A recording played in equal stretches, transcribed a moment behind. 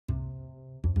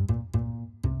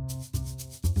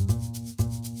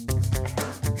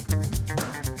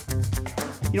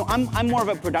I'm more of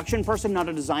a production person, not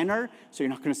a designer, so you're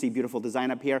not going to see beautiful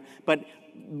design up here. But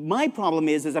my problem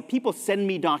is that people send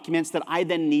me documents that I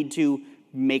then need to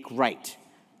make right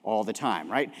all the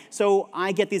time, right? So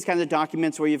I get these kinds of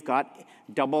documents where you've got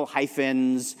double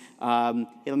hyphens. Let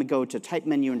me go to Type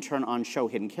menu and turn on Show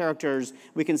Hidden Characters.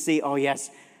 We can see, oh yes,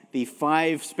 the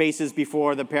 5 spaces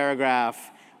before the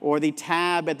paragraph, or the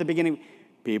tab at the beginning.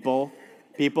 People,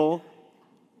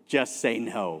 just say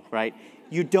no, right?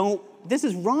 This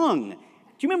is wrong. Do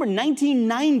you remember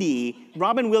 1990,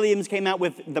 Robin Williams came out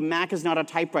with The Mac is Not a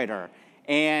Typewriter,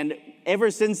 and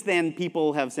ever since then,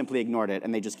 people have simply ignored it,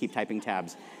 and they just keep typing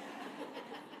tabs.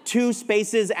 2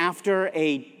 spaces after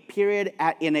a period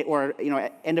or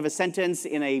end of a sentence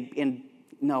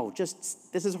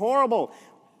this is horrible.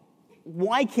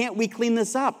 Why can't we clean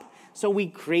this up? So we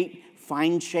create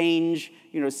find change,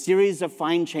 series of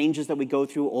find changes that we go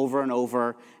through over and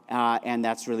over, and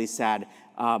that's really sad.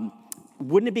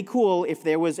 Wouldn't it be cool if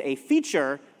there was a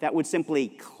feature that would simply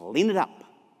clean it up?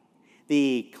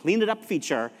 The clean it up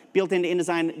feature built into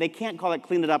InDesign, they can't call it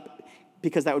clean it up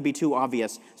because that would be too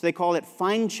obvious. So they call it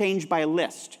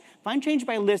FindChangeByList.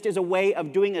 FindChangeByList is a way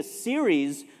of doing a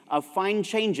series of find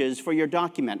changes for your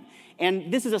document.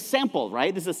 And this is a sample,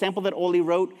 right? This is a sample that Oli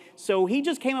wrote. So he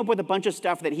just came up with a bunch of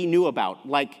stuff that he knew about,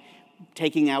 like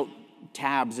taking out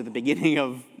tabs at the beginning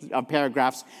of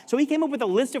paragraphs. So he came up with a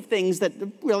list of things that are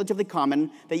relatively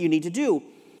common that you need to do.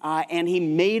 And he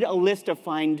made a list of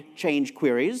find change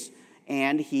queries,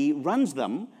 and he runs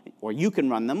them, or you can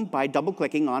run them, by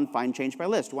double-clicking on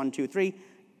FindChangeByList. 1, 2, 3,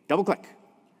 double-click.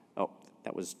 Oh,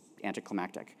 that was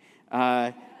anticlimactic.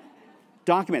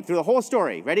 Document through the whole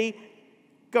story. Ready?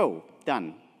 Go.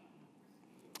 Done.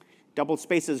 Double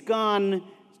spaces gone.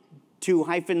 2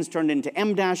 hyphens turned into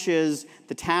M dashes.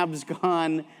 The tabs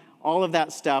gone. All of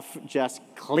that stuff just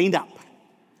cleaned up.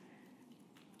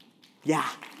 Yeah.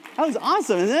 That was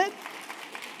awesome, isn't it?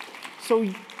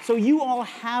 So you all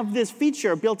have this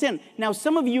feature built in. Now,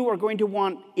 some of you are going to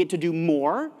want it to do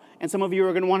more, and some of you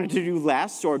are going to want it to do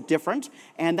less or different,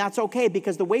 and that's okay,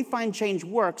 because the way find change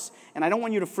works, and I don't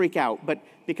want you to freak out, but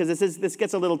because this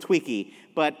gets a little tweaky,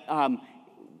 but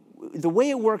the way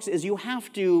it works is you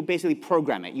have to basically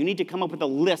program it. You need to come up with a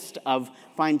list of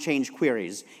find change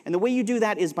queries, and the way you do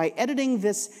that is by editing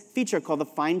this feature called the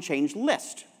find change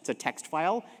list. It's a text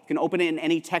file. You can open it in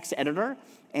any text editor,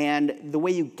 and the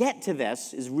way you get to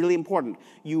this is really important.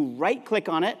 You right-click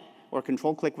on it, or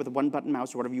control-click with a one-button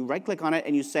mouse or whatever. You right-click on it,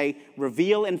 and you say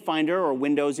Reveal in Finder, or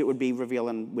Windows, it would be Reveal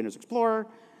in Windows Explorer,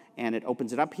 and it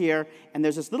opens it up here. And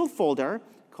there's this little folder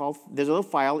there's a little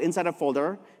file inside a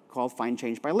folder called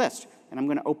FindChangeByList. And I'm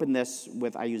going to open this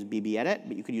with, I use BBEdit,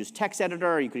 but you could use text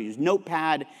editor, you could use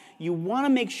Notepad. You want to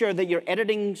make sure that you're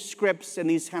editing scripts and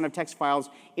these kind of text files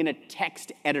in a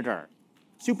text editor.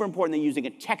 Super important that you're using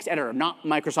a text editor, not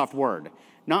Microsoft Word.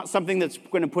 Not something that's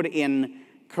going to put in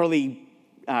curly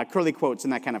quotes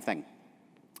and that kind of thing.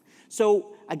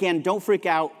 So again, don't freak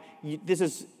out. This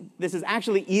is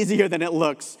actually easier than it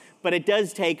looks, but it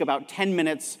does take about 10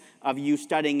 minutes of you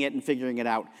studying it and figuring it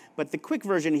out. But the quick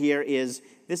version here is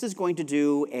this is going to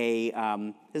do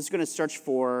this is going to search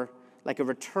for like a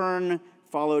return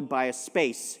followed by a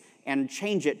space and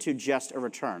change it to just a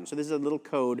return. So this is a little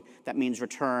code that means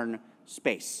return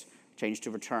space. Change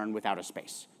to return without a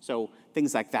space. So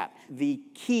things like that. The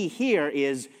key here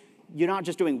is you're not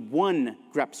just doing one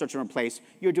grep search and replace,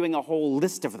 you're doing a whole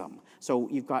list of them. So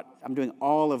I'm doing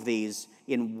all of these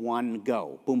in one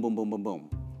go. Boom, boom, boom, boom, boom,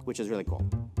 which is really cool.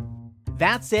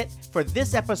 That's it for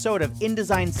this episode of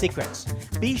InDesign Secrets.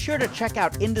 Be sure to check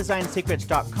out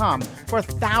InDesignSecrets.com for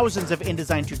thousands of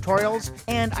InDesign tutorials,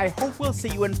 and I hope we'll see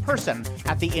you in person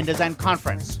at the InDesign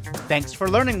conference. Thanks for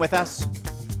learning with us.